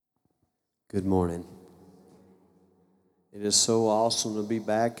Good morning. It is so awesome to be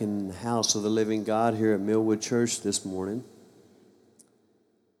back in the house of the living God here at Millwood Church this morning.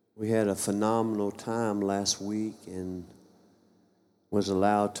 We had a phenomenal time last week and was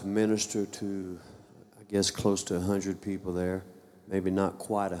allowed to minister to, I guess, close to 100 people there. Maybe not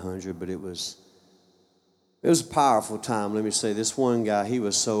quite 100, but it was a powerful time. Let me say, this one guy, he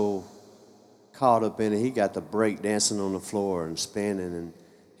was so caught up in it, he got to break dancing on the floor and spinning, and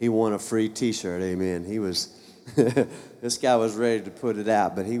he won a free T-shirt. Amen. He was, this guy was ready to put it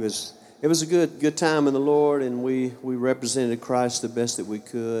out, but it was a good time in the Lord, and we represented Christ the best that we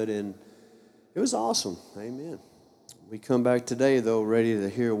could, and it was awesome. Amen. We come back today, though, ready to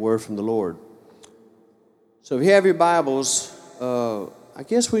hear a word from the Lord. So if you have your Bibles, I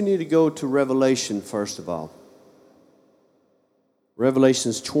guess we need to go to Revelation first of all.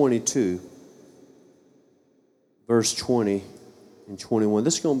 Revelations 22, verse 20 and 21.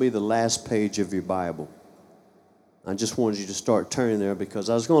 This is going to be the last page of your Bible. I just wanted you to start turning there because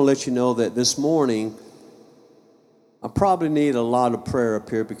I was going to let you know that this morning I probably need a lot of prayer up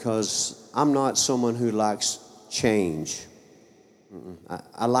here because I'm not someone who likes change.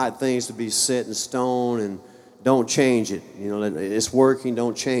 I like things to be set in stone and don't change it. You know, it's working,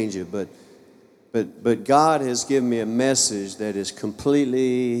 don't change it. But God has given me a message that is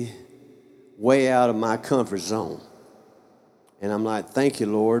completely way out of my comfort zone. And I'm like, thank you,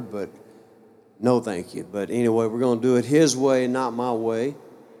 Lord, but no thank you. But anyway, we're going to do it His way, not my way.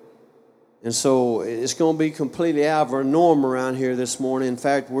 And so it's going to be completely out of our norm around here this morning. In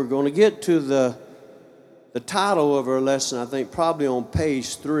fact, we're going to get to the title of our lesson, I think, probably on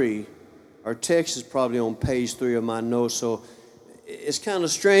page 3. Our text is probably on page 3 of my notes. So it's kind of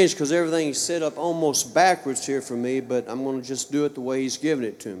strange because everything's set up almost backwards here for me, but I'm going to just do it the way He's given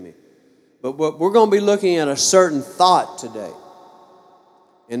it to me. But we're going to be looking at a certain thought today.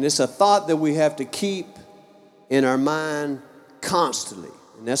 And it's a thought that we have to keep in our mind constantly.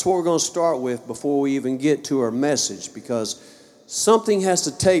 And that's what we're going to start with before we even get to our message, because something has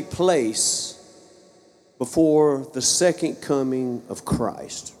to take place before the second coming of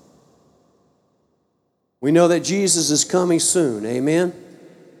Christ. We know that Jesus is coming soon, amen?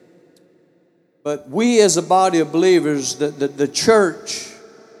 But we as a body of believers, the church,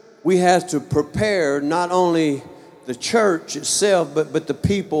 we have to prepare not only the church itself, but the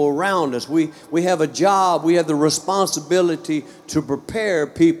people around us. We have a job, we have the responsibility to prepare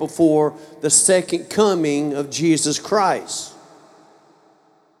people for the second coming of Jesus Christ.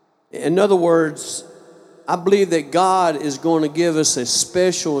 In other words, I believe that God is going to give us a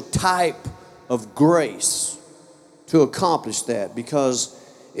special type of grace to accomplish that, because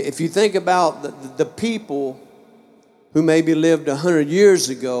if you think about the people who maybe lived 100 years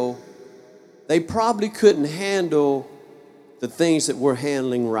ago, they probably couldn't handle the things that we're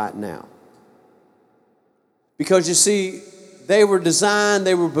handling right now. Because you see, they were designed,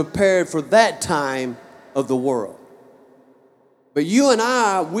 they were prepared for that time of the world. But you and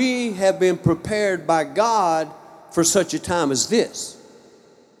I, we have been prepared by God for such a time as this.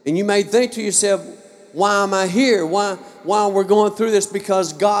 And you may think to yourself, why am I here? Why we're going through this?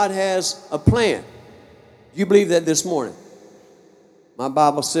 Because God has a plan. You believe that this morning? My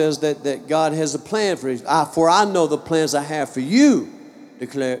Bible says that God has a plan for you. For I know the plans I have for you,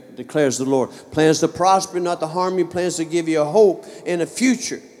 declares the Lord. Plans to prosper, not to harm you. Plans to give you a hope and a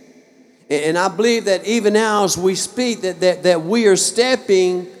future. And I believe that even now as we speak, that we are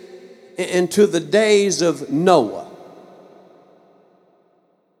stepping into the days of Noah.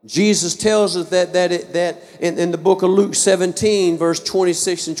 Jesus tells us that in the book of Luke 17, verse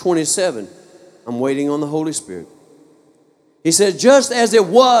 26 and 27. I'm waiting on the Holy Spirit. He said, just as it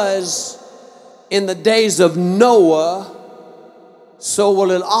was in the days of Noah, so will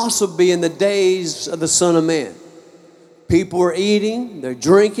it also be in the days of the Son of Man. People are eating, they're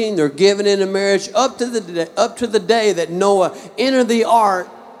drinking, they're giving into marriage up to the day that Noah entered the ark.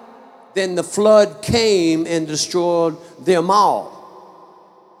 Then the flood came and destroyed them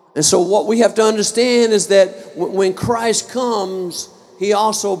all. And so what we have to understand is that when Christ comes, He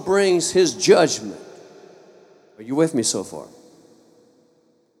also brings His judgment. Are you with me so far?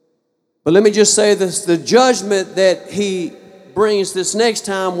 But let me just say this, the judgment that He brings this next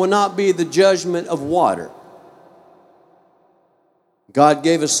time will not be the judgment of water. God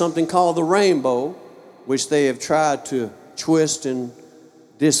gave us something called the rainbow, which they have tried to twist and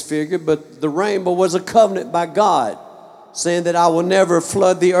disfigure, but the rainbow was a covenant by God, saying that I will never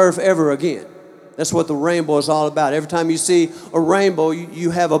flood the earth ever again. That's what the rainbow is all about. Every time you see a rainbow, you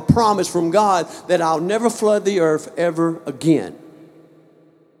have a promise from God that I'll never flood the earth ever again.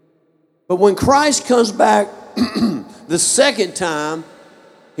 But when Christ comes back the second time,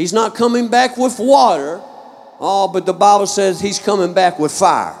 He's not coming back with water. Oh, but the Bible says he's coming back with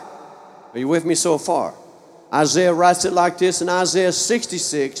fire. Are you with me so far? Isaiah writes it like this in Isaiah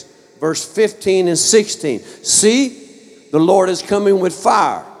 66, verse 15 and 16. See, the Lord is coming with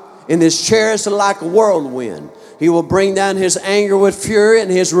fire, and his chariots are like a whirlwind. He will bring down his anger with fury and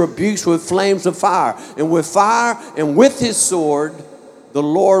his rebukes with flames of fire. And with fire and with his sword, the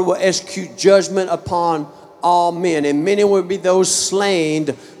Lord will execute judgment upon all men. And many will be those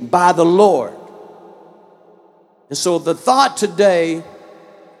slain by the Lord. And so the thought today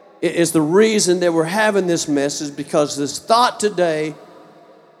is the reason that we're having this message, because this thought today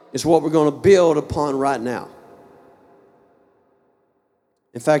is what we're going to build upon right now.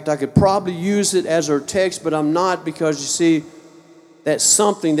 In fact, I could probably use it as our text, but I'm not, because you see, that's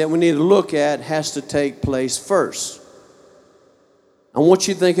something that we need to look at has to take place first. I want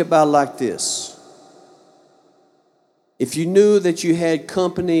you to think about it like this. If you knew that you had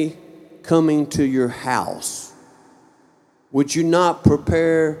company coming to your house, would you not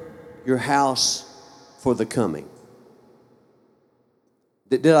prepare your house for the coming?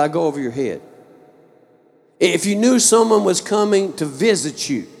 Did I go over your head? If you knew someone was coming to visit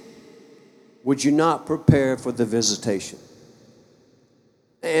you, would you not prepare for the visitation?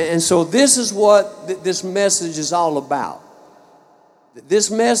 And so this is what this message is all about. This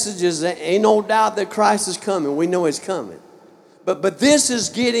message is, ain't no doubt that Christ is coming. We know he's coming. But this is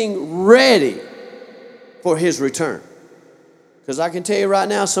getting ready for his return. Because I can tell you right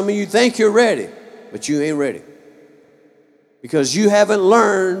now, some of you think you're ready, but you ain't ready. Because you haven't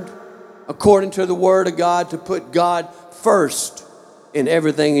learned, according to the Word of God, to put God first in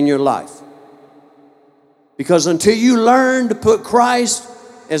everything in your life. Because until you learn to put Christ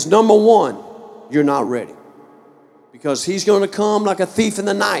as number one, you're not ready. Because he's going to come like a thief in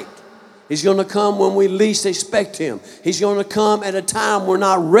the night. He's going to come when we least expect him. He's going to come at a time we're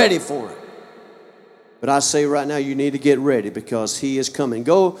not ready for him. But I say right now, you need to get ready, because he is coming.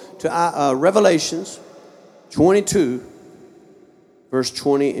 Go to Revelations 22, verse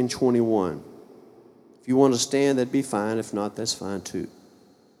 20 and 21. If you want to stand, that'd be fine. If not, that's fine too.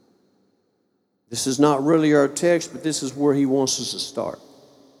 This is not really our text, but this is where he wants us to start.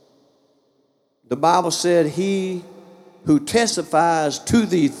 The Bible said, he who testifies to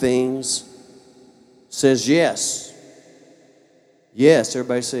these things says yes. Yes,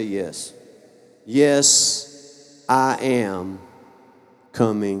 everybody say yes. Yes, I am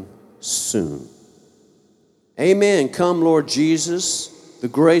coming soon. Amen. Come, Lord Jesus. The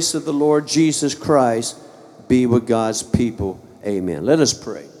grace of the Lord Jesus Christ be with God's people. Amen. Let us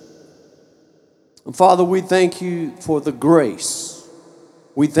pray. And Father, we thank you for the grace.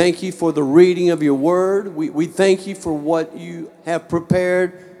 We thank you for the reading of your word. We thank you for what you have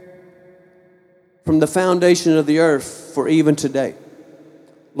prepared from the foundation of the earth for even today.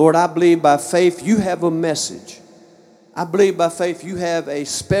 Lord, I believe by faith you have a message. I believe by faith you have a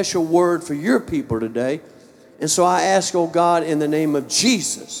special word for your people today. And so I ask, oh God, in the name of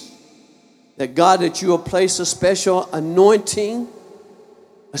Jesus, that God, that you will place a special anointing,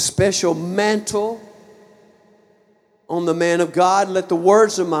 a special mantle on the man of God. Let the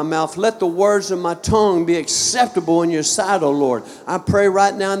words of my mouth, let the words of my tongue be acceptable in your sight, oh Lord. I pray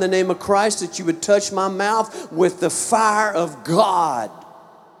right now in the name of Christ that you would touch my mouth with the fire of God,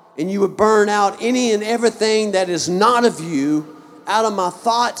 and you would burn out any and everything that is not of you out of my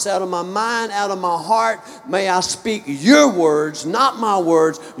thoughts, out of my mind, out of my heart. May I speak your words, not my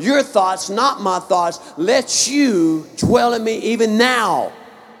words, your thoughts, not my thoughts. Let you dwell in me even now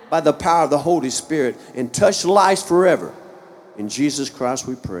by the power of the Holy Spirit and touch lives forever. In Jesus Christ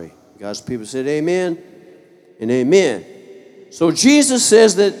we pray. God's people said amen and amen. So Jesus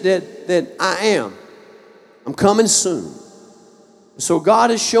says that I am. I'm coming soon. So God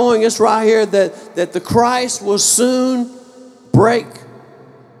is showing us right here that the Christ will soon break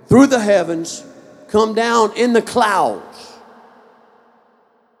through the heavens, come down in the clouds.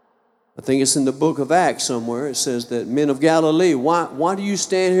 I think it's in the book of Acts somewhere. It says that, men of Galilee, why do you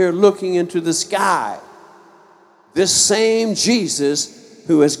stand here looking into the sky? This same Jesus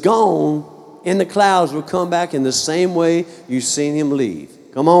who has gone in the clouds will come back in the same way you've seen him leave.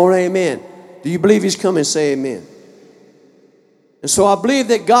 Come on, amen. Do you believe he's coming? Say amen. And so I believe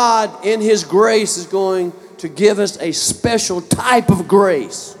that God in his grace is going to give us a special type of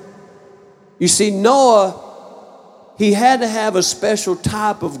grace. You see, Noah, he had to have a special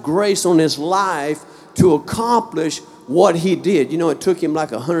type of grace on his life to accomplish what he did. You know, it took him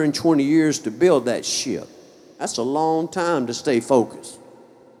like 120 years to build that ship. That's a long time to stay focused.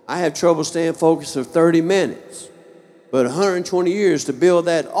 I have trouble staying focused for 30 minutes, but 120 years to build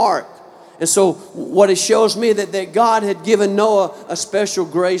that ark. And so what it shows me that God had given Noah a special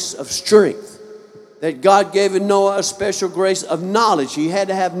grace of strength. That God gave Noah a special grace of knowledge. He had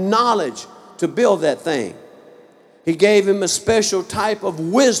to have knowledge to build that thing. He gave him a special type of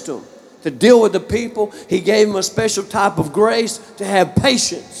wisdom to deal with the people. He gave him a special type of grace to have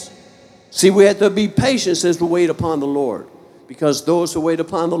patience. See, we have to be patient as we wait upon the Lord, because those who wait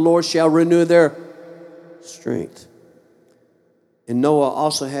upon the Lord shall renew their strength. And Noah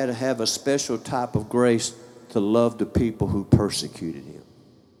also had to have a special type of grace to love the people who persecuted him.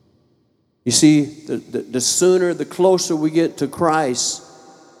 You see, the sooner, the closer we get to Christ,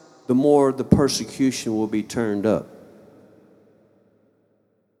 the more the persecution will be turned up.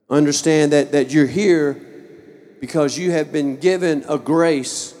 Understand that you're here because you have been given a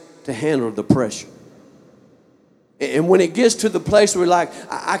grace to handle the pressure. And when it gets to the place where like,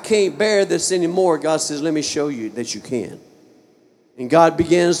 I can't bear this anymore, God says, let me show you that you can. And God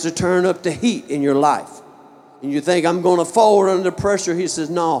begins to turn up the heat in your life. And you think, I'm going to fold under pressure. He says,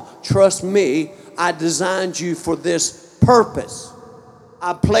 no, trust me. I designed you for this purpose.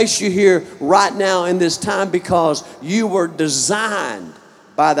 I placed you here right now in this time because you were designed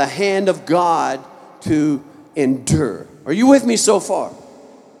by the hand of God to endure. Are you with me so far?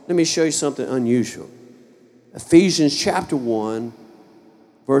 Let me show you something unusual. Ephesians chapter 1,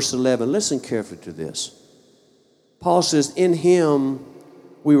 verse 11. Listen carefully to this. Paul says, in him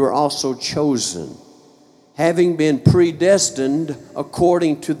we were also chosen, having been predestined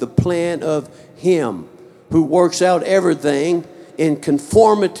according to the plan of him who works out everything in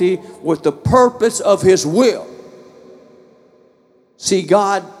conformity with the purpose of his will. See,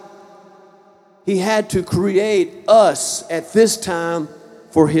 God, he had to create us at this time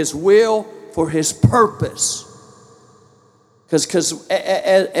for his will, for his purpose. Because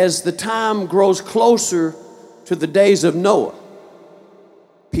as the time grows closer to the days of Noah,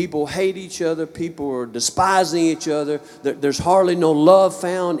 people hate each other. People are despising each other. There's hardly no love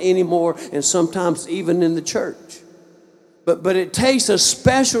found anymore, and sometimes even in the church. But it takes a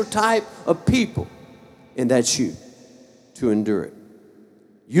special type of people, and that's you, to endure it.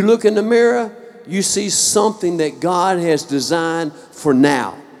 You look in the mirror, you see something that God has designed for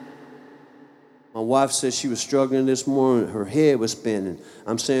now. My wife said she was struggling this morning. Her head was spinning.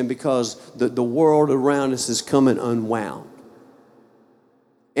 I'm saying because the world around us is coming unwound.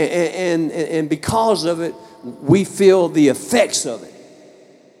 And because of it, we feel the effects of it.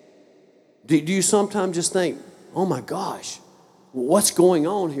 Do you sometimes just think, oh my gosh, what's going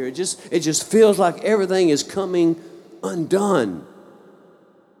on here? It just feels like everything is coming undone.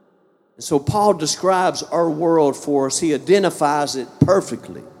 And so Paul describes our world for us. He identifies it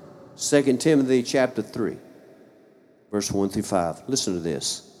perfectly. 2 Timothy chapter 3, verse 1 through 5. Listen to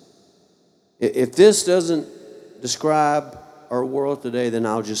this. If this doesn't describe our world today, then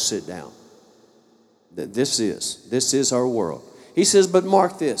I'll just sit down. This is our world. He says, but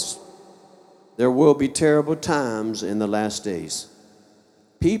mark this. There will be terrible times in the last days.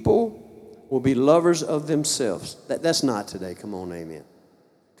 People will be lovers of themselves. That's not today. Come on, amen.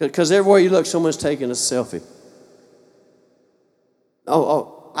 Because everywhere you look, someone's taking a selfie.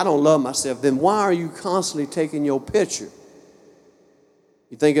 Oh, I don't love myself. Then why are you constantly taking your picture?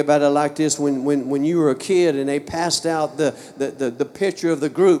 You think about it like this. When you were a kid and they passed out the picture of the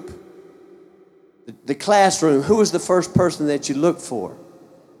group, the classroom, who was the first person that you looked for?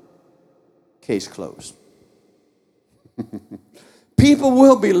 Case closed. People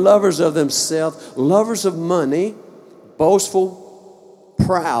will be lovers of themselves, lovers of money, boastful,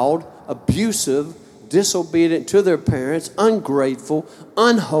 proud, abusive, disobedient to their parents, ungrateful,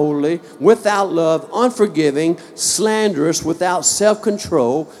 unholy, without love, unforgiving, slanderous, without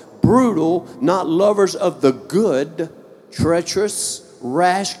self-control, brutal, not lovers of the good, treacherous,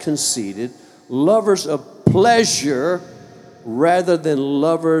 rash, conceited, lovers of pleasure rather than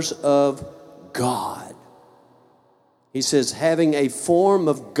lovers of God. He says, having a form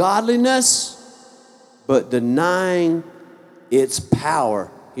of godliness, but denying its power.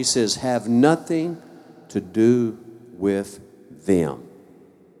 He says, have nothing to do with them.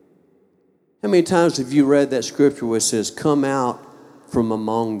 How many times have you read that scripture where it says, come out from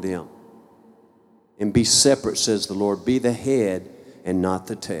among them and be separate, says the Lord. Be the head and not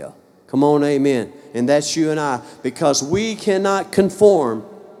the tail. Come on, amen. And that's you and I, because we cannot conform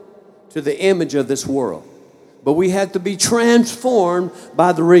to the image of this world. But we have to be transformed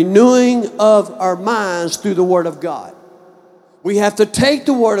by the renewing of our minds through the Word of God. We have to take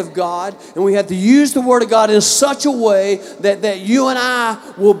the Word of God and we have to use the Word of God in such a way that you and I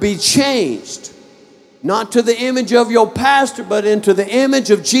will be changed. Not to the image of your pastor, but into the image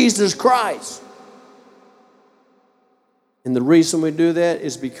of Jesus Christ. And the reason we do that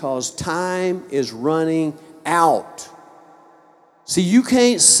is because time is running out. See, you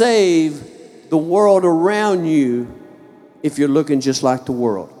can't save the world around you if you're looking just like the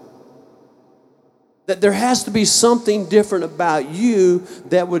world. That there has to be something different about you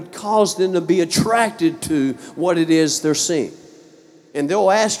that would cause them to be attracted to what it is they're seeing. And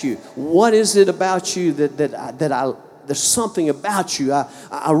they'll ask you, what is it about you there's something about you,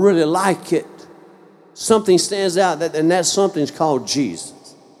 I really like it. Something stands out, and that something's called Jesus.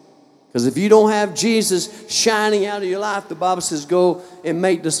 Because if you don't have Jesus shining out of your life, the Bible says, go and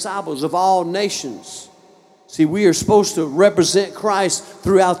make disciples of all nations. See, we are supposed to represent Christ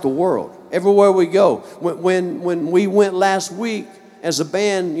throughout the world, everywhere we go. When we went last week as a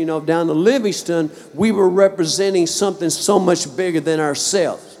band, down to Livingston, we were representing something so much bigger than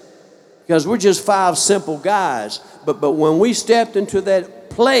ourselves. Because we're just 5 simple guys. But when we stepped into that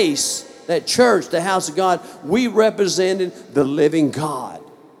place, that church, the house of God, we represented the living God.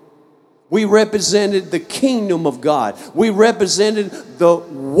 We represented the kingdom of God. We represented the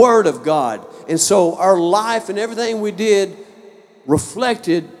Word of God. And so our life and everything we did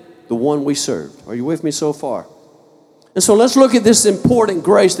reflected the one we served. Are you with me so far? And so let's look at this important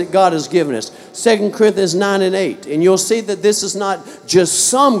grace that God has given us. 2 Corinthians 9 and 8. And you'll see that this is not just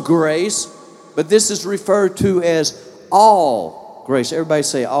some grace, but this is referred to as all grace. Everybody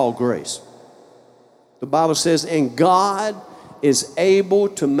say all grace. The Bible says, and God is able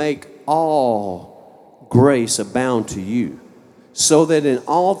to make all grace abound to you, so that in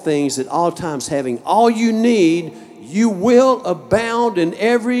all things, at all times, having all you need, you will abound in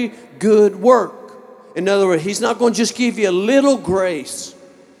every good work. In other words, He's not going to just give you a little grace,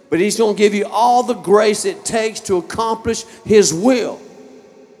 but He's going to give you all the grace it takes to accomplish His will.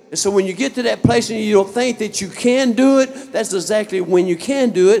 And so when you get to that place and you don't think that you can do it, that's exactly when you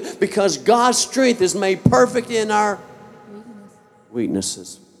can do it, because God's strength is made perfect in our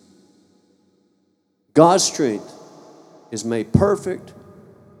weaknesses. God's strength is made perfect.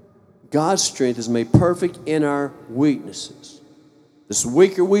 God's strength is made perfect in our weaknesses. The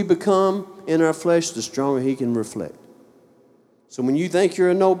weaker we become in our flesh, the stronger He can reflect. So when you think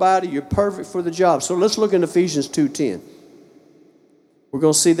you're a nobody, you're perfect for the job. So let's look in Ephesians 2:10. We're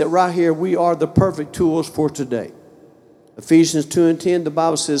going to see that right here we are the perfect tools for today. Ephesians 2 and 10, the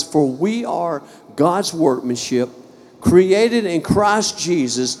Bible says, for we are God's workmanship, created in Christ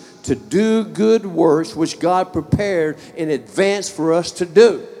Jesus to do good works which God prepared in advance for us to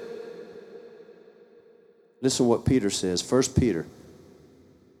do. Listen to what Peter says, 1 Peter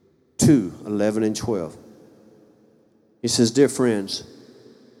 2, 11 and 12. He says, dear friends,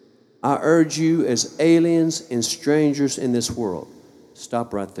 I urge you as aliens and strangers in this world.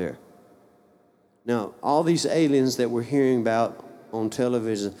 Stop right there. Now, all these aliens that we're hearing about on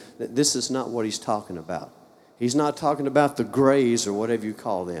television, this is not what he's talking about. He's not talking about the grays or whatever you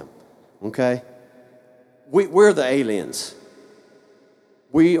call them, okay? We're the aliens.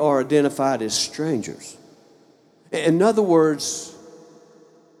 We are identified as strangers. In other words,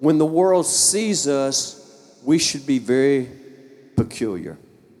 when the world sees us, we should be very peculiar.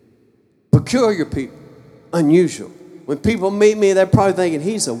 Peculiar people, unusual. When people meet me, they're probably thinking,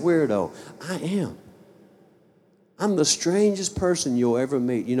 he's a weirdo. I am. I'm the strangest person you'll ever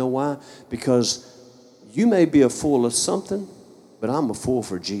meet. You know why? Because you may be a fool of something, but I'm a fool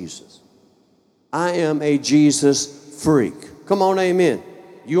for Jesus. I am a Jesus freak. Come on, amen.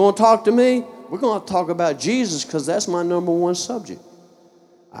 You want to talk to me? We're going to talk about Jesus because that's my number one subject.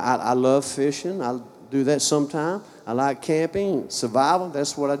 I love fishing. I do that sometime. I like camping, survival.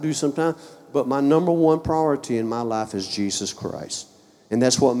 That's what I do sometimes. But my number one priority in my life is Jesus Christ. And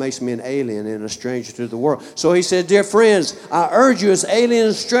that's what makes me an alien and a stranger to the world. So he said, dear friends, I urge you as aliens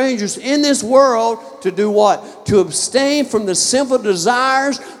and strangers in this world to do what? To abstain from the sinful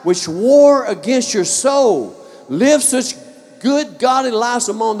desires which war against your soul. Live such good, godly lives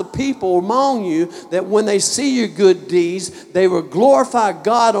among the people among you that when they see your good deeds, they will glorify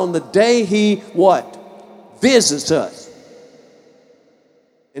God on the day He, what? Visits us.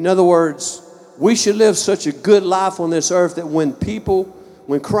 In other words, we should live such a good life on this earth that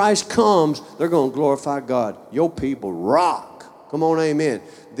when Christ comes, they're going to glorify God. Your people rock. Come on, amen.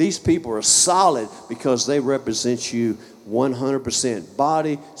 These people are solid because they represent you 100%.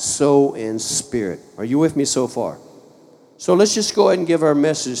 Body, soul, and spirit. Are you with me so far? So let's just go ahead and give our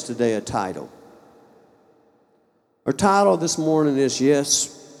message today a title. Our title this morning is,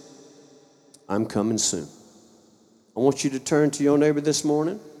 Yes, I'm Coming Soon. I want you to turn to your neighbor this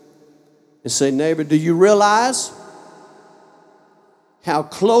morning and say, neighbor, do you realize how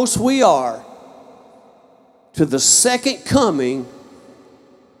close we are to the second coming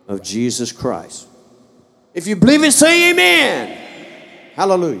of Jesus Christ? If you believe it, say amen.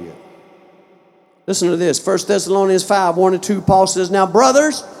 Hallelujah. Listen to this. 1 Thessalonians 5, 1 and 2, Paul says, now,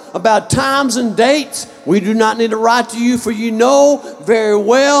 brothers, about times and dates, we do not need to write to you, for you know very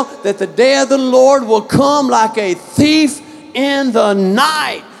well that the day of the Lord will come like a thief in the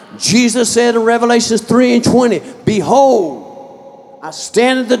night. Jesus said in Revelation 3 and 20, behold, I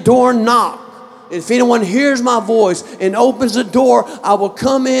stand at the door and knock. If anyone hears my voice and opens the door, I will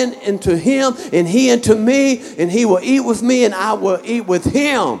come in into him and he into me, and he will eat with me and I will eat with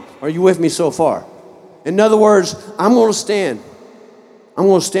him. Are you with me so far? In other words, I'm going to stand. I'm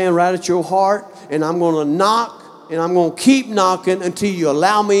going to stand right at your heart, and I'm going to knock, and I'm going to keep knocking until you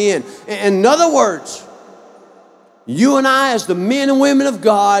allow me in. In other words, you and I, as the men and women of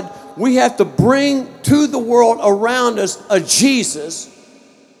God, we have to bring to the world around us a Jesus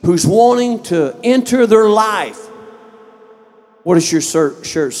who's wanting to enter their life. What does your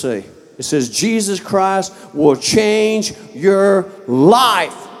shirt say? It says, Jesus Christ will change your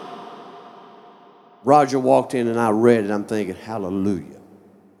life. Roger walked in and I read it. I'm thinking, hallelujah.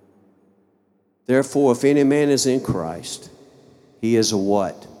 Therefore, if any man is in Christ, he is a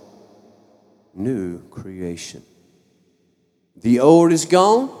what? New creation. The old is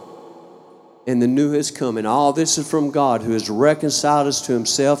gone and the new has come. And all this is from God, who has reconciled us to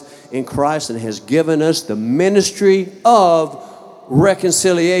himself in Christ and has given us the ministry of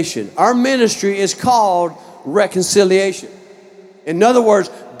reconciliation. Our ministry is called reconciliation. In other words,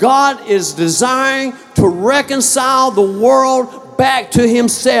 God is desiring to reconcile the world back to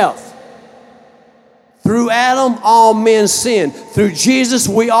himself. Through Adam, all men sin. Through Jesus,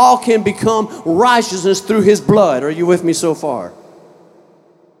 we all can become righteousness through his blood. Are you with me so far?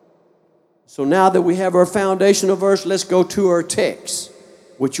 So now that we have our foundational verse, let's go to our text,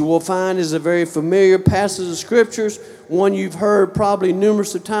 which you will find is a very familiar passage of scriptures, one you've heard probably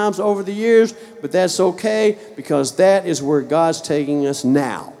numerous of times over the years, but that's okay, because that is where God's taking us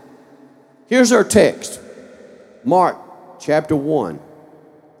now. Here's our text. Mark chapter 1,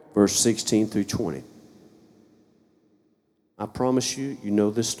 verse 16 through 20. I promise you, you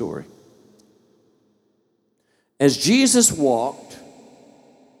know this story. As Jesus walked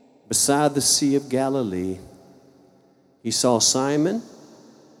beside the Sea of Galilee, he saw Simon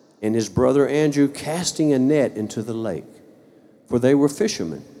and his brother Andrew casting a net into the lake, for they were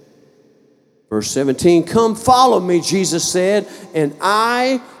fishermen. Verse 17, come follow me, Jesus said, and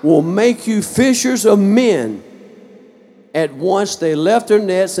I will make you fishers of men. At once they left their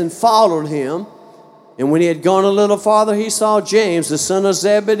nets and followed him. And when he had gone a little farther, he saw James, the son of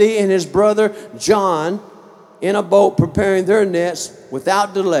Zebedee, and his brother John in a boat preparing their nets.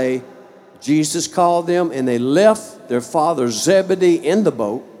 Without delay, Jesus called them, and they left their father Zebedee in the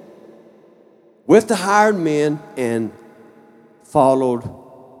boat with the hired men and followed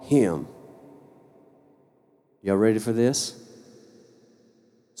him. Y'all ready for this?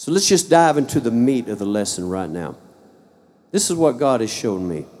 So let's just dive into the meat of the lesson right now. This is what God has shown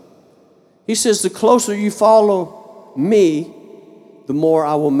me. He says, the closer you follow me, the more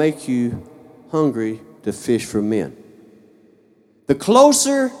I will make you hungry to fish for men. The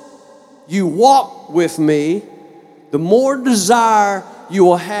closer you walk with me, the more desire you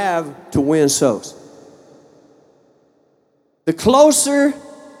will have to win souls. The closer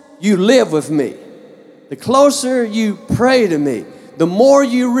you live with me, the closer you pray to me, the more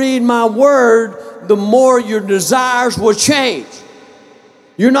you read my word, the more your desires will change.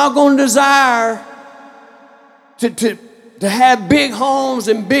 You're not going to desire to have big homes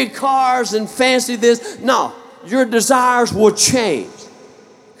and big cars and fancy this. No, your desires will change.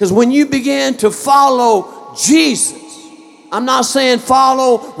 Because when you begin to follow Jesus, I'm not saying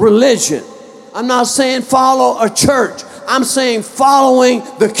follow religion. I'm not saying follow a church. I'm saying following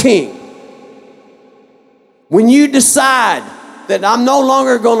the King. When you decide that I'm no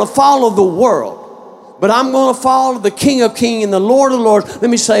longer going to follow the world, but I'm going to follow the King of Kings and the Lord of Lords, let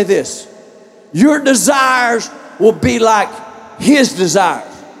me say this. Your desires will be like his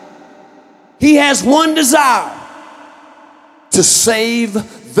desires. He has one desire: to save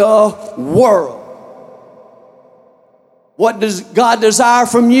the world. What does God desire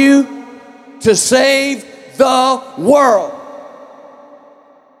from you? To save the world.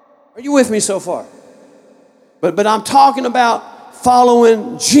 Are you with me so far? But I'm talking about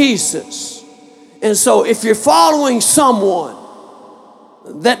following Jesus. And so if you're following someone,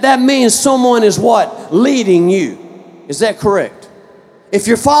 that means someone is what? Leading you. Is that correct? If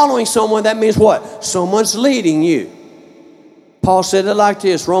you're following someone, that means what? Someone's leading you. Paul said it like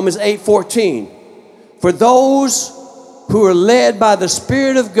this, Romans 8:14. For those who are led by the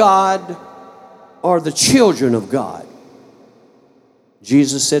Spirit of God are the children of God.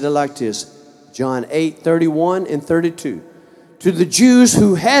 Jesus said it like this, John 8:31 and 32. To the Jews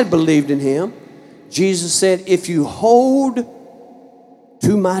who had believed in him, Jesus said, if you hold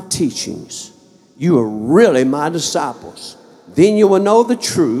to my teachings, you are really my disciples. Then you will know the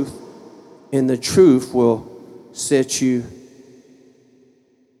truth, and the truth will set you.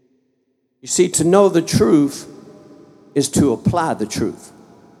 You see, to know the truth is to apply the truth.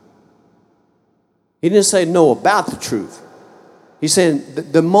 He didn't say know about the truth. He said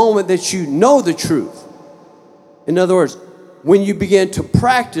the moment that you know the truth, in other words, when you begin to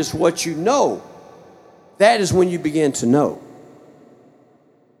practice what you know, that is when you begin to know.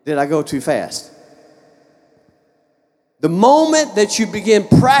 Did I go too fast? The moment that you begin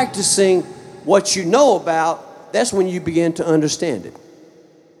practicing what you know about, that's when you begin to understand it.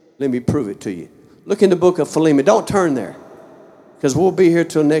 Let me prove it to you. Look in the book of Philemon. Don't turn there, because we'll be here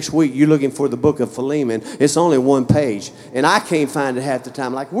till next week. You're looking for the book of Philemon. It's only one page, and I can't find it half the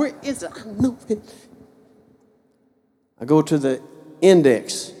time. Like, where is it? I know it. I go to the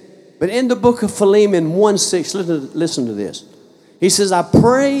index. But in the book of Philemon 1:6, listen to this. He says, I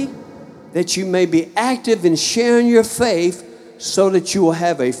pray that you may be active in sharing your faith so that you will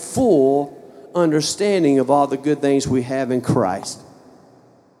have a full understanding of all the good things we have in Christ.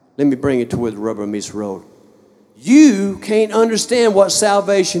 Let me bring it to where the rubber meets the road. You can't understand what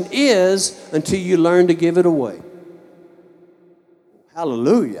salvation is until you learn to give it away.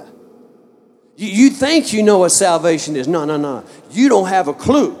 Hallelujah. You think you know what salvation is. No. You don't have a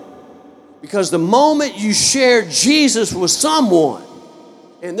clue. Because the moment you share Jesus with someone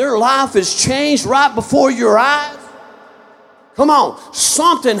and their life is changed right before your eyes, come on,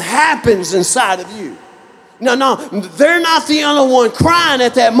 something happens inside of you. No, they're not the only one crying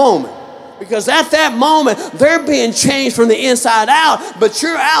at that moment. Because at that moment, they're being changed from the inside out, but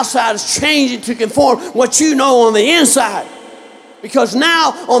your outside is changing to conform what you know on the inside. Because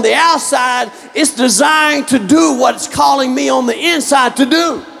now on the outside, it's designed to do what it's calling me on the inside to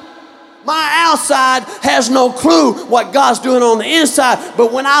do. My outside has no clue what God's doing on the inside,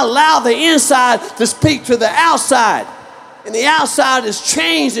 but when I allow the inside to speak to the outside, and the outside is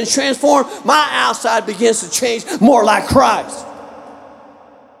changed and transformed, my outside begins to change more like Christ.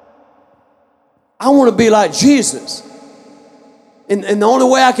 I want to be like Jesus. And the only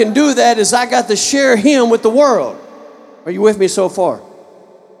way I can do that is I got to share him with the world. Are you with me so far?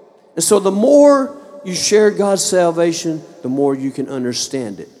 And so the more you share God's salvation, the more you can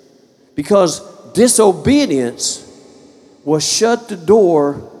understand it. Because disobedience will shut the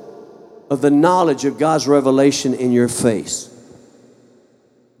door of the knowledge of God's revelation in your face.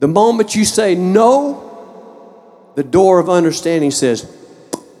 The moment you say no, the door of understanding says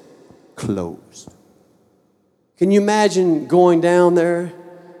closed. Can you imagine going down there,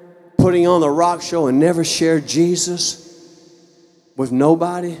 putting on the rock show and never share Jesus with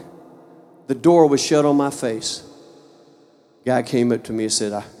nobody? The door was shut on my face. Guy came up to me and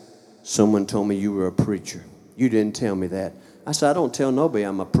said, someone told me you were a preacher. You didn't tell me that. I said, I don't tell nobody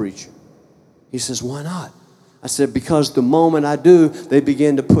I'm a preacher. He says, why not? I said, because the moment I do, they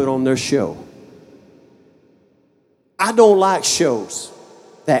begin to put on their show. I don't like shows,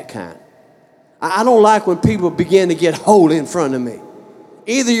 that kind. I don't like when people begin to get holy in front of me.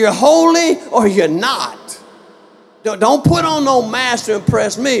 Either you're holy or you're not. Don't put on no mask to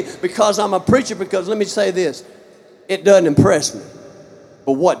impress me because I'm a preacher, because let me say this, it doesn't impress me.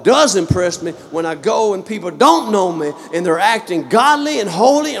 But what does impress me, when I go and people don't know me and they're acting godly and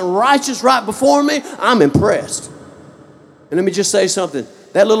holy and righteous right before me, I'm impressed. And let me just say something.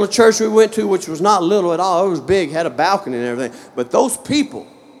 That little church we went to, which was not little at all, it was big, had a balcony and everything. But those people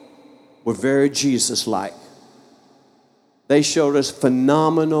were very Jesus-like. They showed us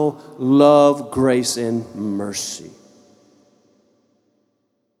phenomenal love, grace, and mercy.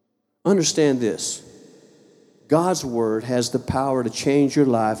 Understand this. God's word has the power to change your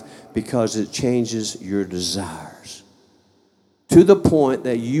life because it changes your desires. To the point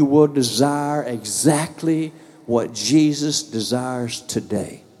that you will desire exactly what Jesus desires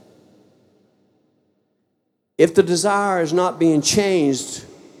today. If the desire is not being changed,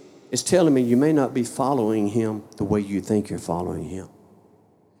 it's telling me you may not be following him the way you think you're following him.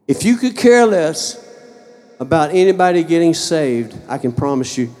 If you could care less about anybody getting saved, I can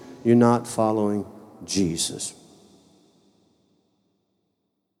promise you, you're not following Jesus.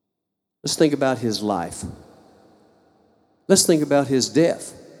 Let's think about his life. Let's think about his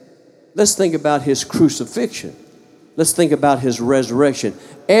death. Let's think about his crucifixion. Let's think about his resurrection.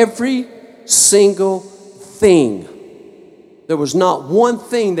 Every single thing. There was not one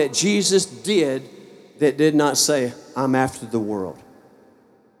thing that Jesus did that did not say, I'm after the world.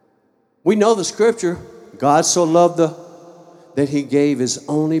 We know the scripture. God so loved the... that he gave his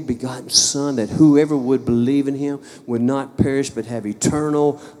only begotten Son, that whoever would believe in him would not perish but have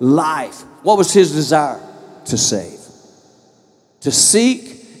eternal life. What was his desire? To save. To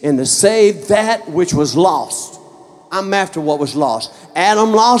seek and to save that which was lost. I'm after what was lost.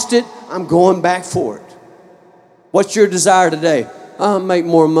 Adam lost it. I'm going back for it. What's your desire today? I'll make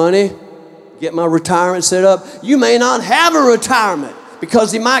more money, get my retirement set up. You may not have a retirement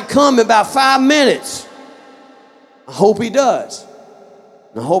because he might come in about 5 minutes. I hope he does.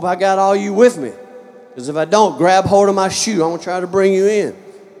 And I hope I got all you with me. Because if I don't, grab hold of my shoe. I'm going to try to bring you in.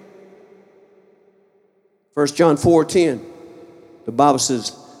 1 John 4:10. The Bible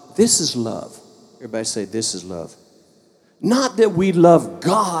says, this is love. Everybody say, this is love. Not that we love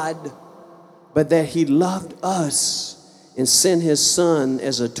God, but that he loved us and sent his Son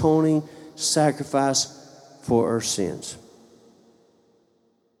as atoning sacrifice for our sins.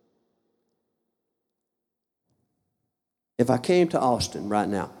 If I came to Austin right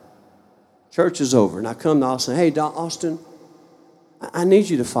now, church is over, and I come to Austin, hey, Austin, I need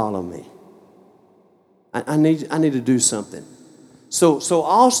you to follow me. I need to do something. So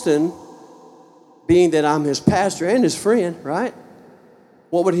Austin, being that I'm his pastor and his friend, right?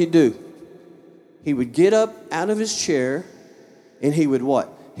 What would he do? He would get up out of his chair, and he would what?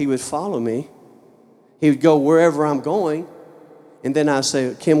 He would follow me. He would go wherever I'm going, and then I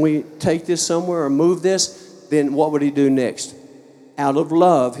say, can we take this somewhere or move this? Then what would he do next? Out of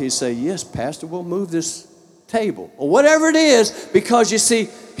love, he'd say, yes, Pastor, we'll move this table. Or whatever it is, because you see,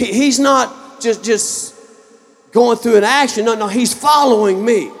 he's not just going through an action. No, he's following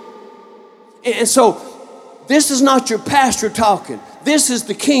me. And so this is not your pastor talking. This is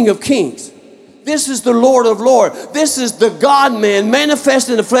the King of Kings. This is the Lord of Lords. This is the God-man manifest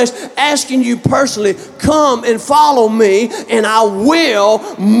in the flesh, asking you personally, come and follow me, and I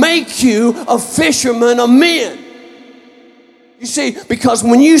will make you a fisherman of men. You see, because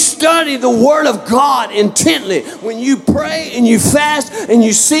when you study the Word of God intently, when you pray and you fast and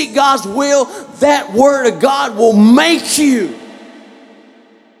you seek God's will, that Word of God will make you.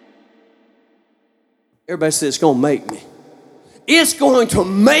 Everybody says it's going to make me. It's going to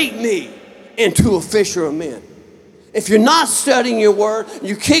make me into a fisher of men. If you're not studying your word,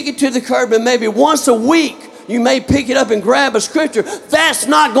 you kick it to the curb, and maybe once a week you may pick it up and grab a scripture. That's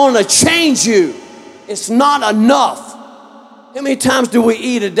not going to change you. It's not enough. How many times do we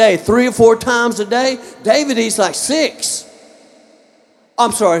eat a day? 3 or 4 times a day? David eats like 6.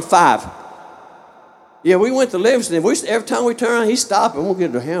 I'm sorry, 5. Yeah, we went to Livingston. Every time we turn around, he stopped and we'll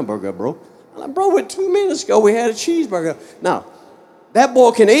get a hamburger, bro. I'm like, bro, 2 minutes ago we had a cheeseburger. No, that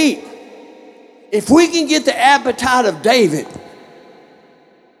boy can eat. If we can get the appetite of David,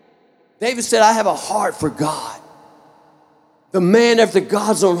 David said, I have a heart for God. The man after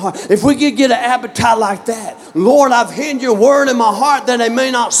God's own heart. If we could get an appetite like that, Lord, I've hid your word in my heart that I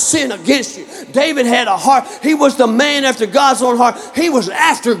may not sin against you. David had a heart. He was the man after God's own heart. He was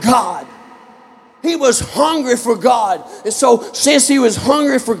after God. He was hungry for God. And so since he was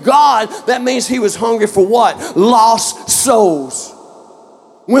hungry for God, that means he was hungry for what? Lost souls.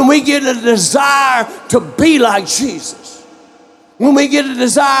 When we get a desire to be like Jesus, when we get a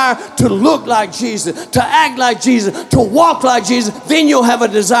desire to look like Jesus, to act like Jesus, to walk like Jesus, then you'll have a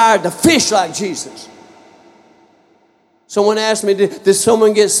desire to fish like Jesus. Someone asked me, did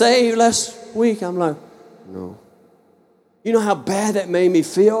someone get saved last week? I'm like, no. You know how bad that made me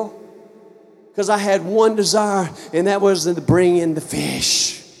feel? Because I had one desire, and that was to bring in the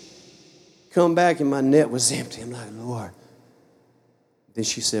fish. Come back, and my net was empty. I'm like, Lord. Then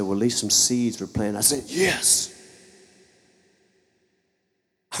she said, well, at least some seeds were planted. I said, yes.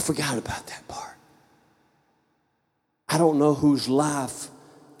 I forgot about that part. I don't know whose life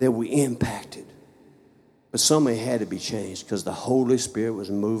that we impacted, but somebody had to be changed because the Holy Spirit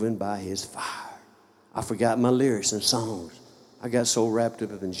was moving by his fire. I forgot my lyrics and songs. I got so wrapped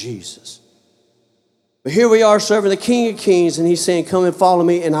up in Jesus. But here we are serving the King of Kings, and he's saying, come and follow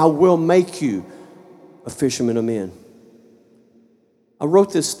me, and I will make you a fisherman of men. I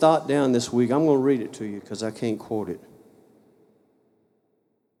wrote this thought down this week. I'm going to read it to you because I can't quote it.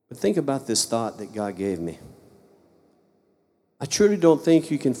 But think about this thought that God gave me. I truly don't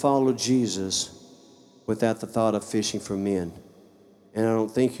think you can follow Jesus without the thought of fishing for men. And I don't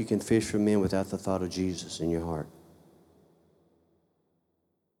think you can fish for men without the thought of Jesus in your heart.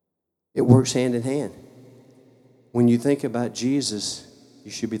 It works hand in hand. When you think about Jesus, you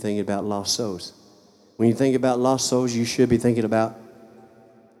should be thinking about lost souls. When you think about lost souls, you should be thinking about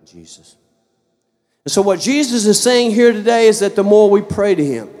Jesus. And so what Jesus is saying here today is that the more we pray to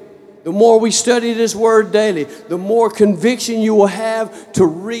him, The more we study this word daily, the more conviction you will have to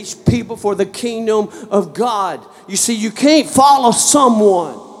reach people for the kingdom of God. You see, you can't follow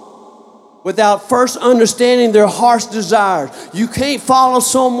someone without first understanding their heart's desires. You can't follow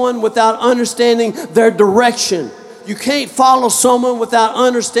someone without understanding their direction. You can't follow someone without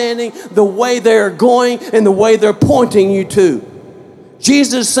understanding the way they're going and the way they're pointing you to.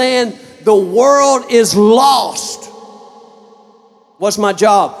 Jesus is saying, the world is lost. What's my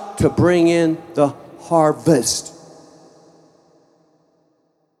job? To bring in the harvest.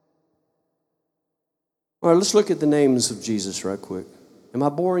 All right, let's look at the names of Jesus right quick. Am I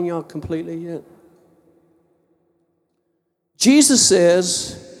boring y'all completely yet? Jesus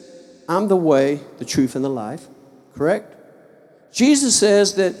says, I'm the way, the truth, and the life. Correct? Jesus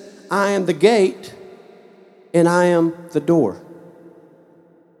says that I am the gate and I am the door.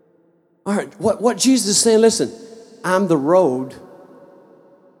 All right, what Jesus is saying, listen, I'm the road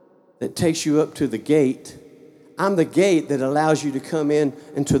that takes you up to the gate. I'm the gate that allows you to come in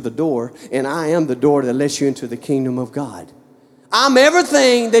into the door, and I am the door that lets you into the kingdom of God. I'm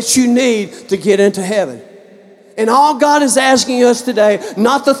everything that you need to get into heaven. And all God is asking us today,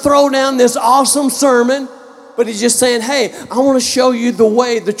 not to throw down this awesome sermon, but He's just saying, hey, I want to show you the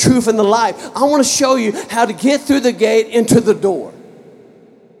way, the truth, and the life. I want to show you how to get through the gate into the door.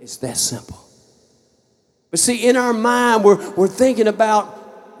 It's that simple. But see, in our mind, we're thinking about,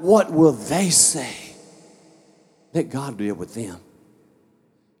 what will they say? Let God deal with them.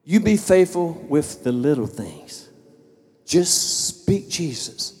 You be faithful with the little things. Just speak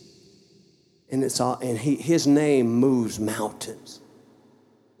Jesus. And it's all, and His name moves mountains.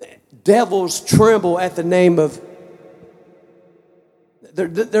 Devils tremble at the name of.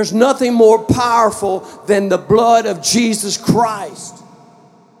 There's nothing more powerful than the blood of Jesus Christ.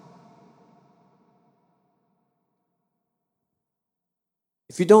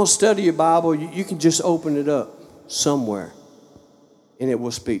 If you don't study your Bible, you can just open it up somewhere and it will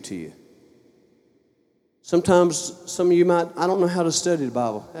speak to you. Sometimes some of you might, I don't know how to study the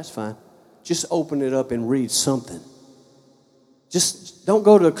Bible. That's fine. Just open it up and read something. Just don't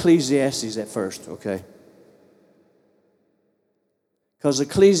go to Ecclesiastes at first, okay? Because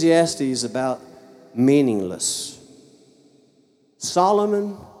Ecclesiastes is about meaningless.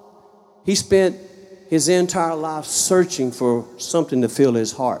 Solomon, he spent his entire life searching for something to fill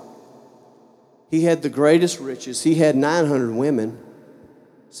his heart. He had the greatest riches. He had 900 women,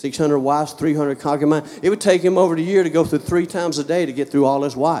 600 wives, 300 concubines. It would take him over the year to go through 3 times a day to get through all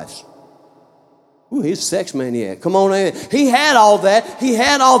his wives. Ooh, he's a sex maniac. Come on in. He had all that. He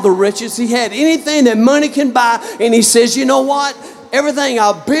had all the riches. He had anything that money can buy. And he says, you know what? Everything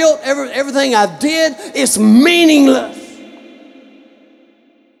I built, everything I did, it's meaningless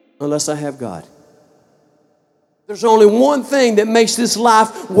unless I have God. There's only one thing that makes this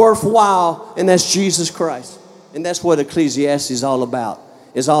life worthwhile, and that's Jesus Christ. And that's what Ecclesiastes is all about.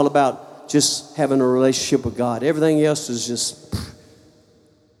 It's all about just having a relationship with God. Everything else is just...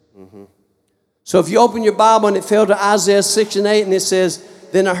 So if you open your Bible and it fell to Isaiah 6 and 8, and it says,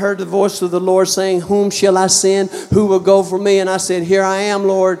 then I heard the voice of the Lord saying, whom shall I send? Who will go for me? And I said, here I am,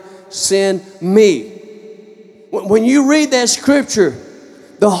 Lord, send me. When you read that scripture,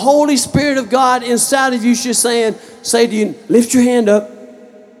 the Holy Spirit of God inside of you should say to you, lift your hand up.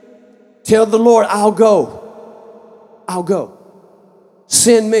 Tell the Lord, I'll go. I'll go.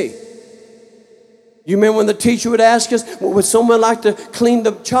 Send me. You remember when the teacher would ask us, would someone like to clean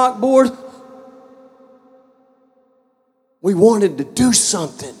the chalkboard? We wanted to do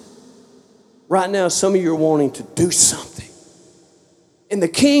something. Right now, some of you are wanting to do something. And the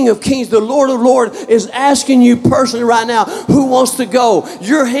King of Kings, the Lord of Lords, is asking you personally right now, who wants to go?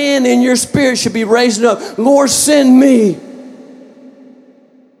 Your hand and your spirit should be raising up. Lord, send me.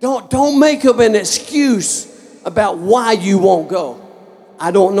 Don't make up an excuse about why you won't go. I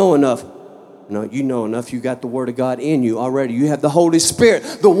don't know enough. No, you know enough. You got the Word of God in you already. You have the Holy Spirit.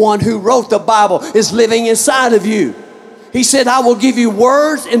 The one who wrote the Bible is living inside of you. He said, I will give you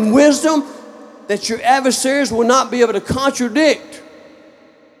words and wisdom that your adversaries will not be able to contradict.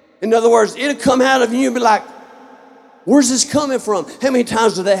 In other words, it'll come out of you and be like, where's this coming from? How many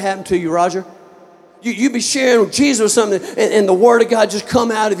times did that happen to you, Roger? You be sharing with Jesus or something, and the Word of God just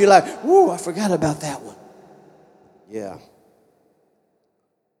come out of you like, whoa, I forgot about that one. Yeah.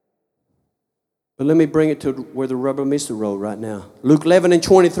 But let me bring it to where the rubber meets the road right now. Luke 11 and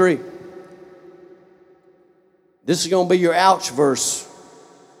 23. This is going to be your ouch verse.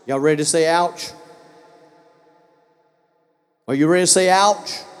 Y'all ready to say ouch? Are you ready to say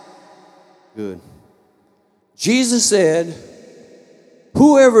ouch? Good. Jesus said,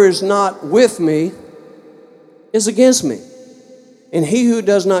 whoever is not with me is against me. and he who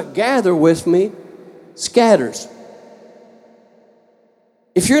does not gather with me scatters.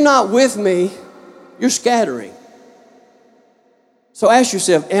 If you're not with me, you're scattering. So ask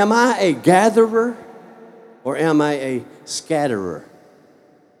yourself, am I a gatherer or am I a scatterer?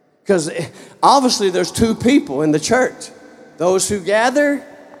 Because obviously there's two people in the church, those who gather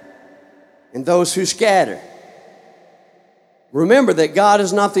and those who scatter. Remember that God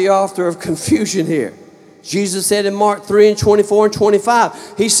is not the author of confusion here. Jesus said in Mark 3:24 and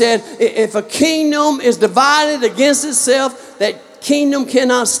 25, he said, if a kingdom is divided against itself, that kingdom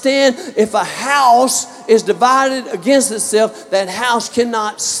cannot stand. If a house is divided against itself, that house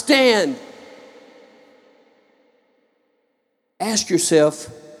cannot stand. Ask yourself,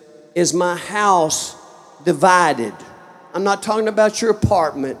 is my house divided? I'm not talking about your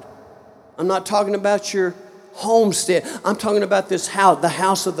apartment. I'm not talking about your homestead. I'm talking about this house, the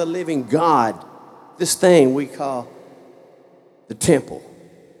house of the living God, this thing we call the temple.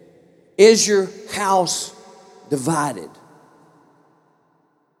 Is your house divided?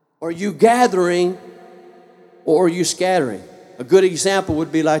 Are you gathering or are you scattering? A good example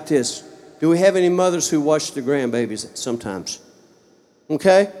would be like this. Do we have any mothers who watch their grandbabies sometimes?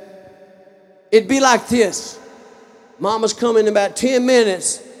 Okay? It'd be like this. Mama's coming in about 10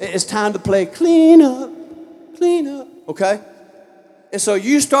 minutes. It's time to play clean up, okay? And so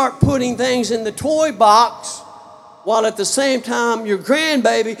you start putting things in the toy box while at the same time your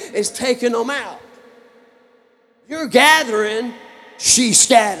grandbaby is taking them out. You're gathering, she's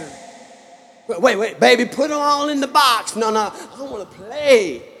scattering. Wait, baby, put them all in the box. No, I want to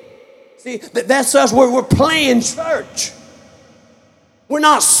play. See, that's us where we're playing church. We're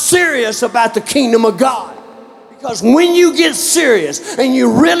not serious about the kingdom of God. Because when you get serious and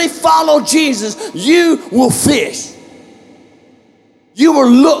you really follow Jesus, you will fish. You will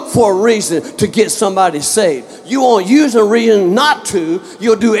look for a reason to get somebody saved. You won't use a reason not to.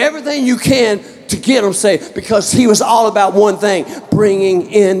 You'll do everything you can to get them saved because he was all about one thing,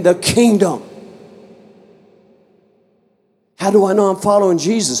 bringing in the kingdom. How do I know I'm following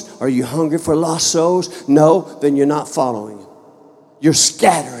Jesus? Are you hungry for lost souls? No, then you're not following him. You're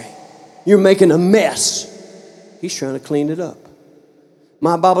scattering. You're making a mess. He's trying to clean it up.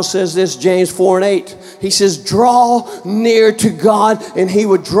 My Bible says this, James 4:8. He says, draw near to God and he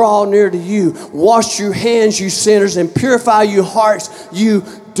would draw near to you. Wash your hands, you sinners, and purify your hearts, you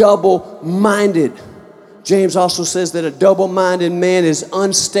double-minded. James also says that a double-minded man is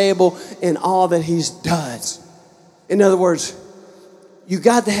unstable in all that he does. In other words, you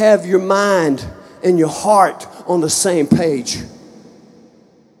got to have your mind and your heart on the same page.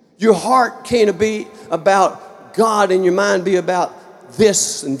 Your heart can't be about God and your mind be about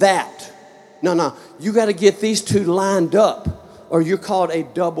this and that. No. You got to get these two lined up or you're called a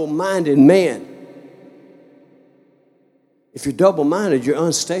double-minded man. If you're double-minded, you're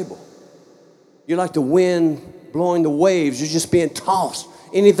unstable. You're like the wind blowing the waves. You're just being tossed.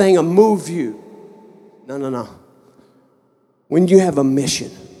 Anything will move you. No. When you have a mission,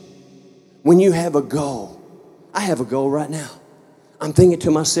 when you have a goal, I have a goal right now. I'm thinking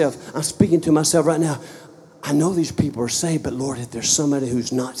to myself, I'm speaking to myself right now, I know these people are saved, but Lord, if there's somebody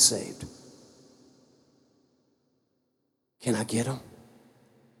who's not saved, can I get them?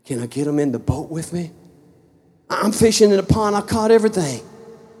 Can I get them in the boat with me? I'm fishing in a pond, I caught everything.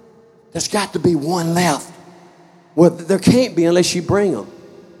 There's got to be one left. Well, there can't be unless you bring them.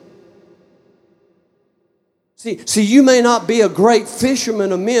 See, you may not be a great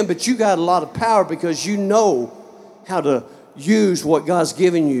fisherman of men, but you got a lot of power because you know how to use what God's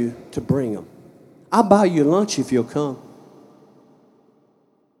given you to bring them. I'll buy you lunch if you'll come.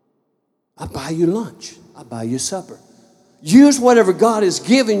 I'll buy you lunch. I'll buy you supper. Use whatever God has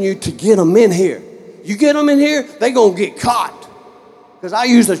given you to get them in here. You get them in here, they're going to get caught. Because I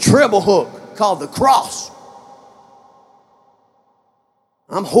use a treble hook called the cross.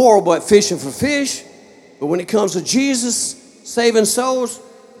 I'm horrible at fishing for fish, but when it comes to Jesus saving souls,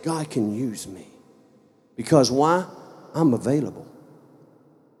 God can use me. Because why? I'm available.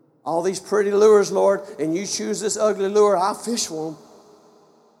 All these pretty lures, Lord, and you choose this ugly lure, I'll fish for them.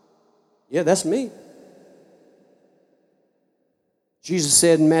 Yeah, that's me. Jesus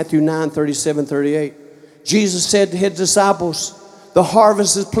said in Matthew 9:37-38, Jesus said to his disciples, the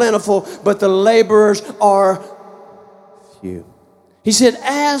harvest is plentiful, but the laborers are few. He said,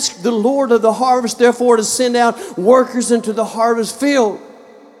 ask the Lord of the harvest, therefore, to send out workers into the harvest field.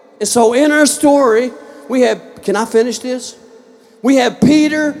 And so in our story, we have, can I finish this? We have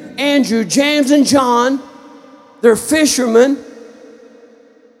Peter, Andrew, James, and John. They're fishermen.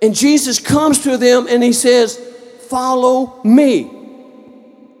 And Jesus comes to them and he says, follow me.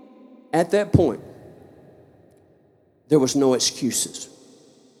 At that point, There was no excuses.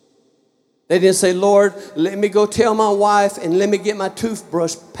 They didn't say, Lord, let me go tell my wife and let me get my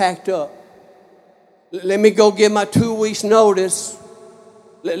toothbrush packed up. Let me go get my 2 weeks notice.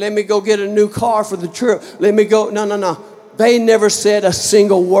 Let me go get a new car for the trip. Let me go. No. They never said a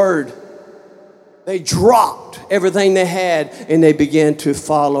single word. They dropped everything they had and they began to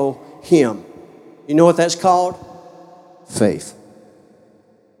follow him. You know what that's called? Faith.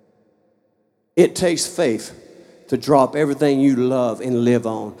 It takes faith to drop everything you love and live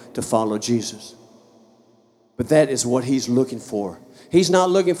on to follow Jesus. But that is what he's looking for. He's not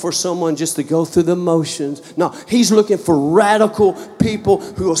looking for someone just to go through the motions. No, he's looking for radical people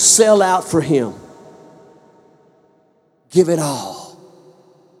who will sell out for him. Give it all.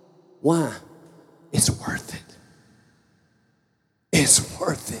 Why? It's worth it. It's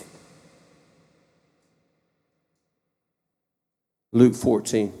worth it. Luke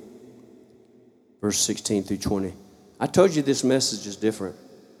 14, verse 16 through 20. I told you this message is different.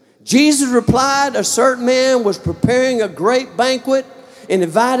 Jesus replied, a certain man was preparing a great banquet and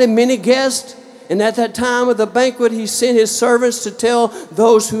invited many guests. And at that time of the banquet, he sent his servants to tell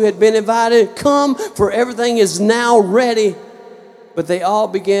those who had been invited, come, for everything is now ready. But they all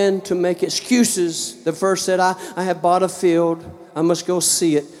began to make excuses. The first said, I have bought a field. I must go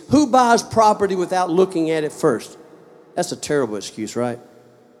see it. Who buys property without looking at it first? That's a terrible excuse, right?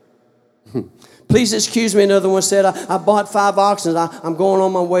 Please excuse me. Another one said, I bought 5 oxen. I'm going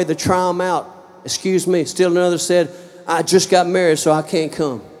on my way to try them out. Excuse me. Still another said, I just got married, so I can't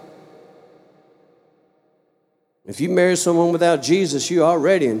come. If you marry someone without Jesus, you're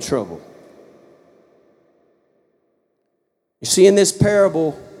already in trouble. You see, in this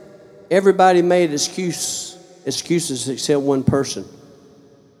parable, everybody made excuses except one person.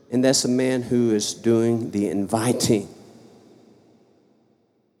 And that's the man who is doing the inviting.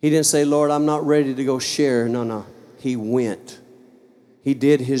 He didn't say, Lord, I'm not ready to go share. No. He went. He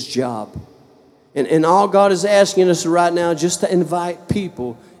did his job. And all God is asking us right now just to invite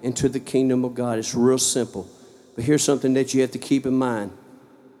people into the kingdom of God. It's real simple. But here's something that you have to keep in mind.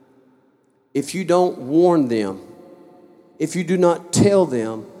 If you don't warn them, if you do not tell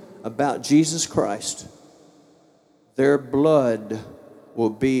them about Jesus Christ, their blood will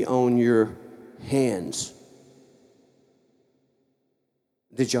be on your hands.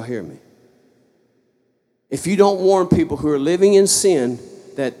 Did y'all hear me? If you don't warn people who are living in sin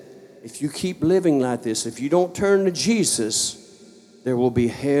that if you keep living like this, if you don't turn to Jesus, there will be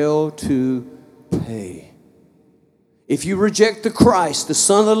hell to pay. If you reject the Christ, the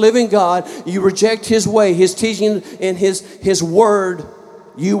Son of the living God, you reject his way, his teaching, and his word,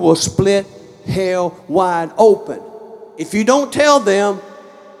 you will split hell wide open. If you don't tell them,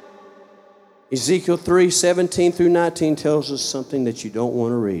 Ezekiel 3:17 through 19 tells us something that you don't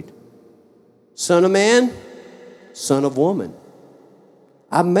want to read. Son of man, son of woman,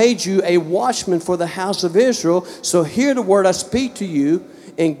 I made you a watchman for the house of Israel, so hear the word I speak to you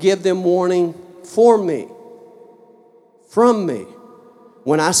and give them warning for me. From me.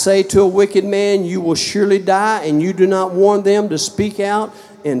 When I say to a wicked man, you will surely die, and you do not warn them to speak out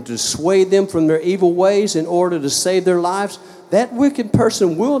and dissuade them from their evil ways in order to save their lives, that wicked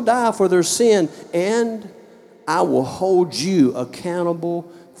person will die for their sin, and I will hold you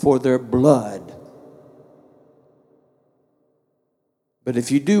accountable for their blood. But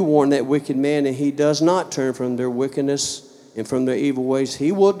if you do warn that wicked man and he does not turn from their wickedness and from their evil ways,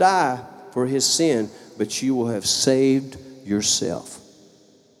 he will die for his sin, but you will have saved yourself.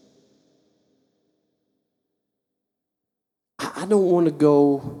 I don't want to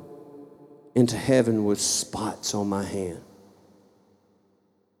go into heaven with spots on my hand.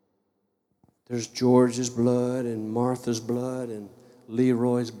 There's George's blood and Martha's blood and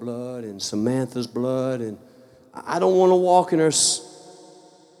Leroy's blood and Samantha's blood, and I don't want to walk in there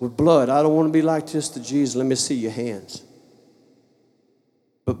with blood. I don't want to be like this to Jesus. Let me see your hands.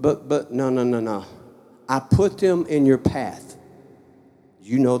 But no. I put them in your path.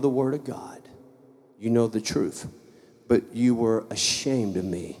 You know the word of God. You know the truth. But you were ashamed of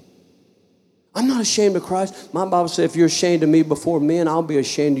me. I'm not ashamed of Christ. My Bible said if you're ashamed of me before men, I'll be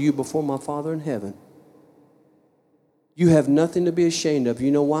ashamed of you before my Father in heaven. You have nothing to be ashamed of.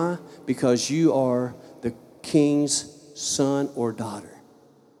 You know why? Because you are the king's son or daughter.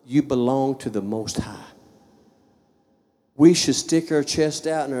 You belong to the Most High. We should stick our chest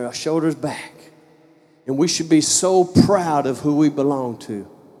out and our shoulders back. And we should be so proud of who we belong to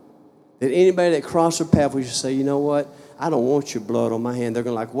that anybody that crosses our path, we should say, you know what? I don't want your blood on my hand. They're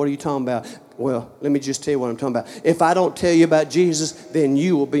going to like, what are you talking about? Well, let me just tell you what I'm talking about. If I don't tell you about Jesus, then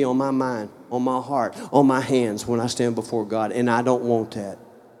you will be on my mind, on my heart, on my hands when I stand before God. And I don't want that.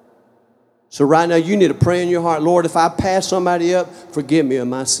 So right now you need to pray in your heart, Lord, if I pass somebody up, forgive me of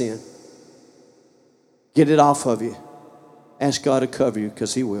my sin. Get it off of you. Ask God to cover you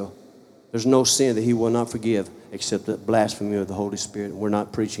because he will. There's no sin that he will not forgive except the blasphemy of the Holy Spirit. We're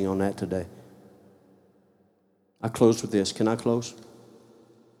not preaching on that today. I close with this. Can I close?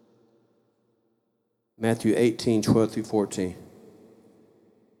 Matthew 18, 12 through 14.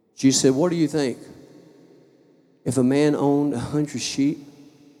 Jesus said, what do you think? If a man owned 100 sheep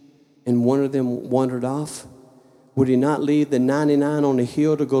and one of them wandered off, would he not leave the 99 on the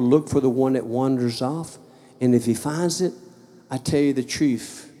hill to go look for the one that wanders off? And if he finds it, I tell you the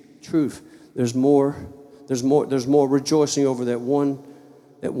truth. There's more rejoicing over that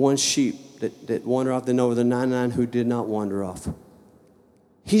one sheep that wandered off than over the 99 who did not wander off.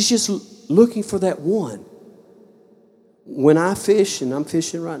 He's just looking for that one. When I fish, and I'm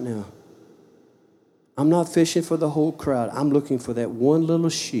fishing right now, I'm not fishing for the whole crowd. I'm looking for that one little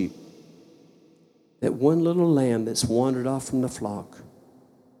sheep, that one little lamb that's wandered off from the flock.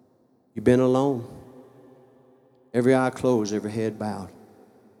 You've been alone. Every eye closed, every head bowed.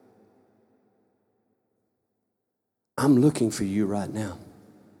 I'm looking for you right now.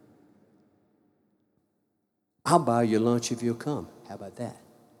 I'll buy you lunch if you'll come. How about that?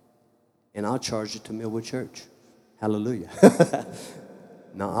 And I'll charge you to Millwood Church. Hallelujah.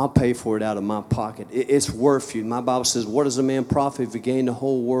 No, I'll pay for it out of my pocket. It's worth you. My Bible says, what does a man profit if he gain the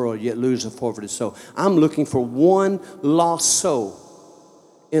whole world yet lose a forfeited soul? I'm looking for one lost soul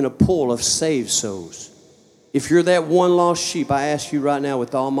in a pool of saved souls. If you're that one lost sheep, I ask you right now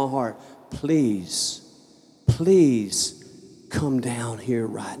with all my heart, please come down here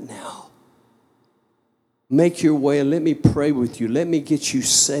right now. Make your way and let me pray with you. Let me get you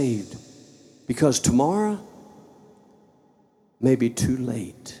saved. Because tomorrow may be too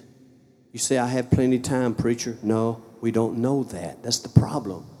late. You say, I have plenty of time, preacher. No, we don't know that. That's the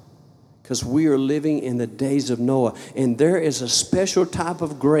problem. Because we are living in the days of Noah. And there is a special type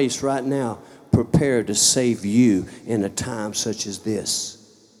of grace right now prepared to save you in a time such as this.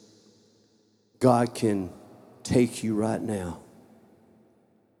 God can take you right now,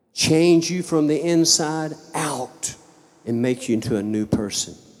 change you from the inside out, and make you into a new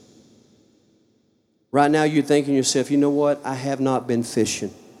person. Right now you're thinking to yourself, you know what? I have not been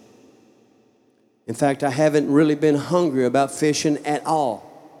fishing. In fact, I haven't really been hungry about fishing at all.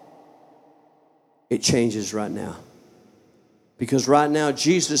 It changes right now. Because right now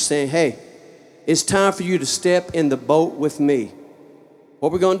Jesus is saying, hey, it's time for you to step in the boat with me.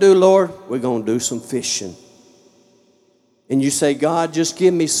 What we're going to do, Lord? We're going to do some fishing. And you say, God, just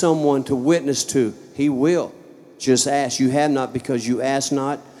give me someone to witness to. He will. Just ask. You have not because you ask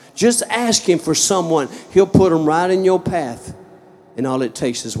not. Just ask him for someone. He'll put them right in your path. And all it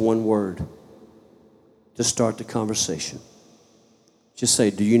takes is one word to start the conversation. Just say,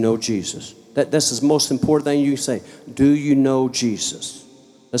 do you know Jesus? That's the most important thing you can say. Do you know Jesus?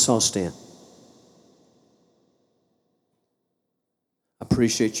 Let's all stand. I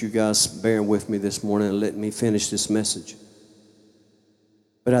appreciate you guys bearing with me this morning and letting me finish this message.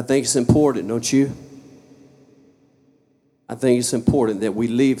 But I think it's important, don't you? I think it's important that we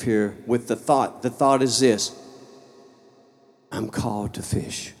leave here with the thought. The thought is this: I'm called to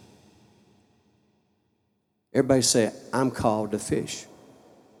fish. Everybody say, I'm called to fish.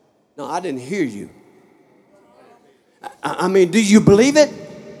 No, I didn't hear you. I mean, do you believe it?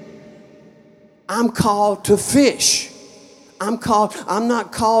 I'm called to fish. I'm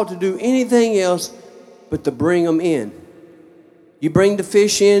not called to do anything else but to bring them in. You bring the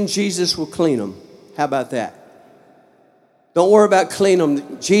fish in, Jesus will clean them. How about that? Don't worry about cleaning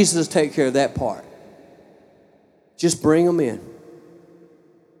them. Jesus will take care of that part. Just bring them in.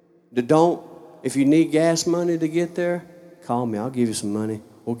 If you need gas money to get there, call me. I'll give you some money.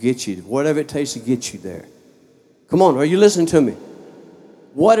 We'll get you. Whatever it takes to get you there. Come on, are you listening to me?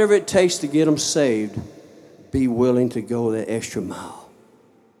 Whatever it takes to get them saved, be willing to go that extra mile.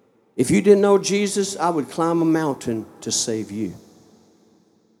 If you didn't know Jesus, I would climb a mountain to save you.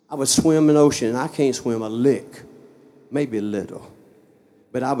 I would swim an ocean, and I can't swim a lick, maybe a little.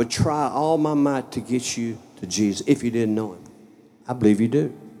 But I would try all my might to get you to Jesus if you didn't know him. I believe you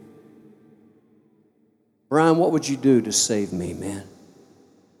do. Brian, what would you do to save me, man?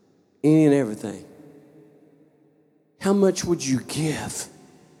 Any and everything. How much would you give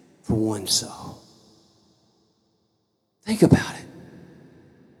for one soul? Think about it.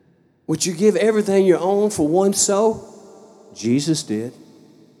 Would you give everything you own for one soul? Jesus did.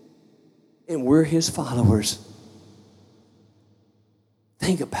 And we're his followers.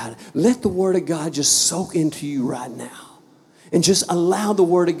 Think about it. Let the word of God just soak into you right now. And just allow the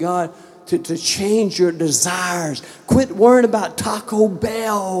word of God to change your desires. Quit worrying about Taco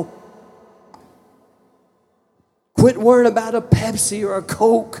Bell. Quit worrying about a Pepsi or a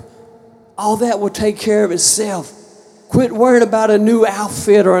Coke. All that will take care of itself. Quit worrying about a new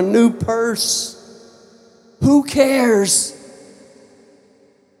outfit or a new purse. Who cares?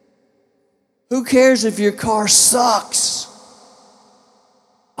 Who cares if your car sucks?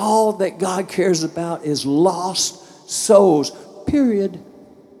 All that God cares about is lost souls, period.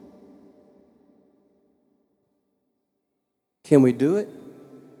 Can we do it?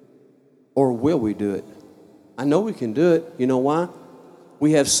 Or will we do it? I know we can do it. You know why?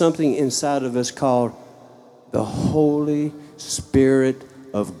 We have something inside of us called the Holy Spirit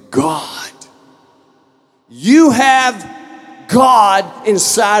of God. You have God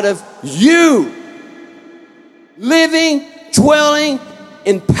inside of you, living, dwelling,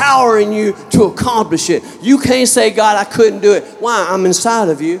 empowering you to accomplish it. You can't say, God, I couldn't do it. Why? I'm inside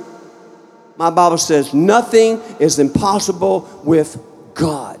of you. My Bible says nothing is impossible with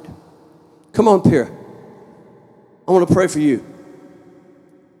God. Come on, Pierre. I want to pray for you.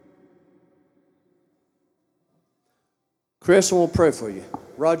 Chris, I want to pray for you.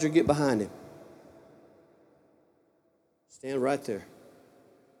 Roger, get behind him. Stand right there.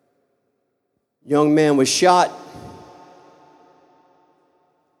 Young man was shot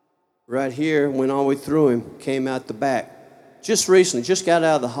right here, went all the way through him, came out the back. Just recently, just got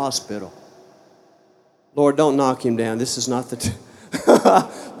out of the hospital. Lord, don't knock him down. This is not the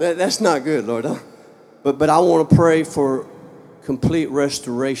that's not good, Lord. But I want to pray for complete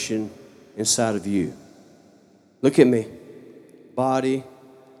restoration inside of you. Look at me. Body,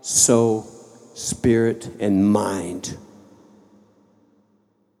 soul, spirit, and mind.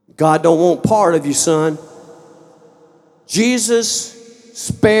 God don't want part of you, son. Jesus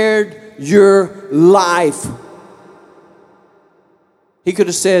spared your life. He could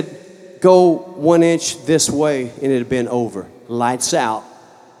have said, go 1 inch this way, and it'd have been over. Lights out.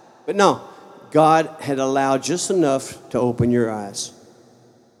 But no, God had allowed just enough to open your eyes.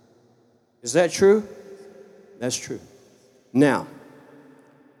 Is that true? That's true. Now,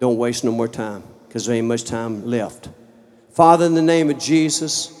 don't waste no more time, because there ain't much time left. Father, in the name of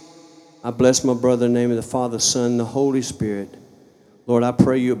Jesus, I bless my brother in the name of the Father, Son, and the Holy Spirit. Lord, I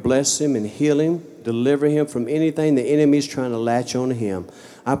pray you bless him and heal him, deliver him from anything the enemy is trying to latch on to him.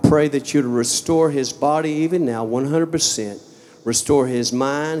 I pray that you'd restore his body even now 100%. Restore his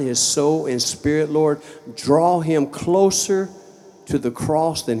mind, his soul, and spirit, Lord. Draw him closer to the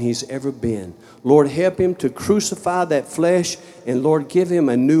cross than he's ever been. Lord, help him to crucify that flesh, and Lord, give him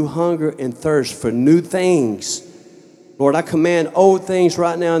a new hunger and thirst for new things. Lord, I command old things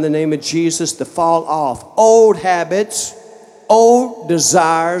right now in the name of Jesus to fall off. Old habits, old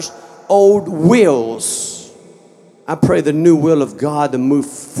desires, old wills. I pray the new will of God to move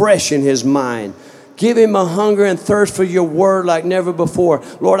fresh in his mind. Give him a hunger and thirst for your word like never before.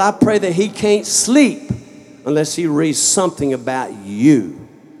 Lord, I pray that he can't sleep unless he reads something about you.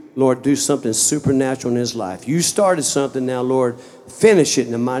 Lord, do something supernatural in his life. You started something now, Lord. Finish it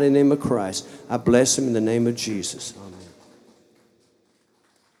in the mighty name of Christ. I bless him in the name of Jesus. Amen.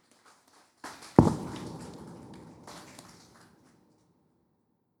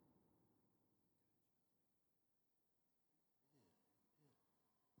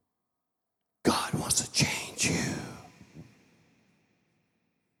 God wants to change you.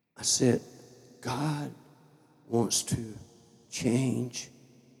 I said, God wants to change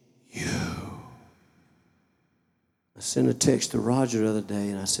you. I sent a text to Roger the other day,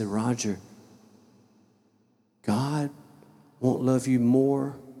 and I said, Roger, God won't love you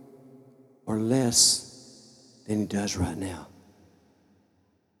more or less than he does right now.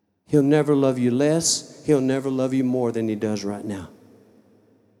 He'll never love you less. He'll never love you more than he does right now.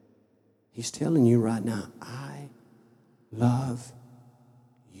 He's telling you right now, I love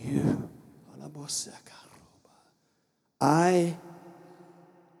you. I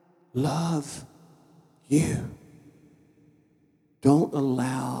love you. Don't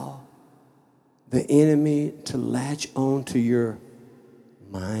allow the enemy to latch on to your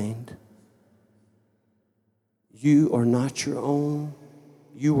mind. You are not your own.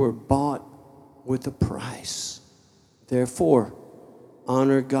 You were bought with a price. Therefore,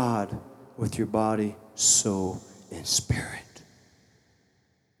 honor God with your body, soul, and spirit.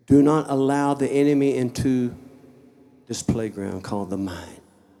 Do not allow the enemy into this playground called the mind.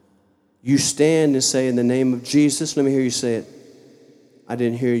 You stand and say, in the name of Jesus, let me hear you say it. I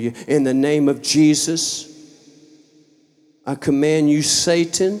didn't hear you. In the name of Jesus, I command you,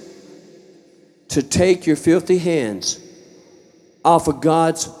 Satan, to take your filthy hands off of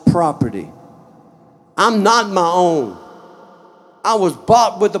God's property. I'm not my own. I was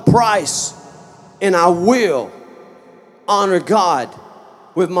bought with a price, and I will honor God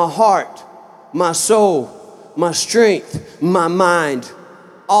with my heart, my soul, my strength, my mind.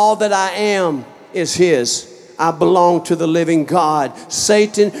 All that I am is his. I belong to the living God.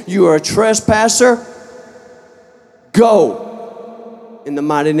 Satan, you are a trespasser. Go in the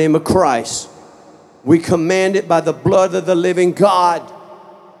mighty name of Christ. We command it by the blood of the living God.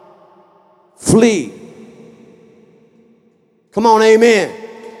 Flee. Come on, amen.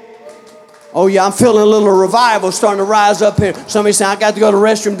 Oh yeah, I'm feeling a little revival starting to rise up here. Somebody saying, I got to go to the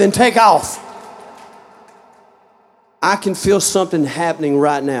restroom, then take off. I can feel something happening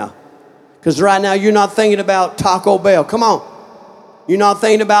right now. Because right now you're not thinking about Taco Bell. Come on. You're not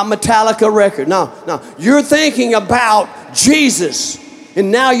thinking about Metallica record. No. You're thinking about Jesus.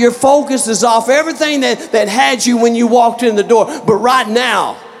 And now your focus is off everything that had you when you walked in the door. But right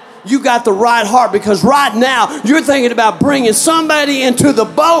now, you got the right heart, because right now you're thinking about bringing somebody into the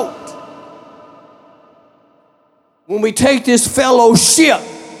boat. When we take this fellowship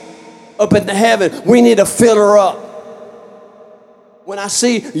up into heaven, we need to fill her up. When I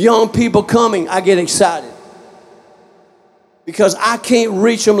see young people coming, I get excited. Because I can't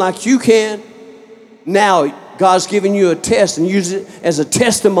reach them like you can. Now, God's giving you a test, and use it as a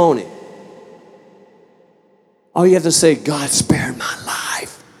testimony. All you have to say, God spared my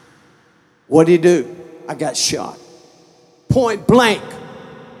life. What did he do? I got shot. Point blank.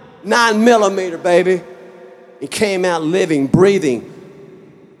 9mm, baby. He came out living, breathing,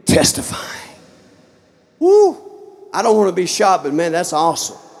 testifying. Woo! I don't want to be shot, but man, that's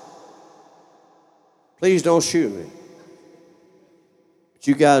awesome. Please don't shoot me. But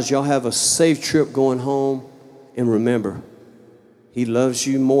you guys, y'all have a safe trip going home. And remember, he loves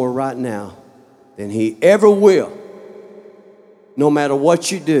you more right now than he ever will. No matter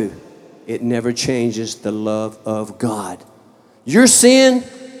what you do, it never changes the love of God. Your sin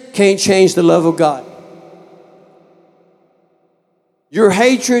can't change the love of God. Your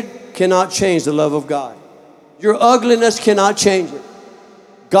hatred cannot change the love of God. Your ugliness cannot change it.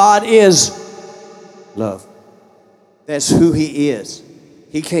 God is love. That's who he is.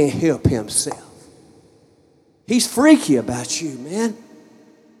 He can't help himself. He's freaky about you, man.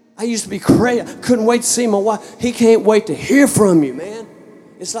 I used to be crazy. I couldn't wait to see my wife. He can't wait to hear from you, man.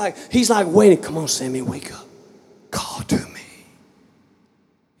 It's like, he's like waiting. Come on, Sammy, wake up. Call to me.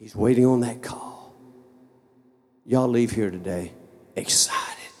 He's waiting on that call. Y'all leave here today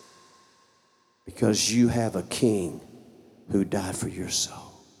excited because you have a king who died for your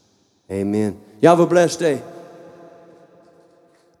soul. Amen. Y'all have a blessed day.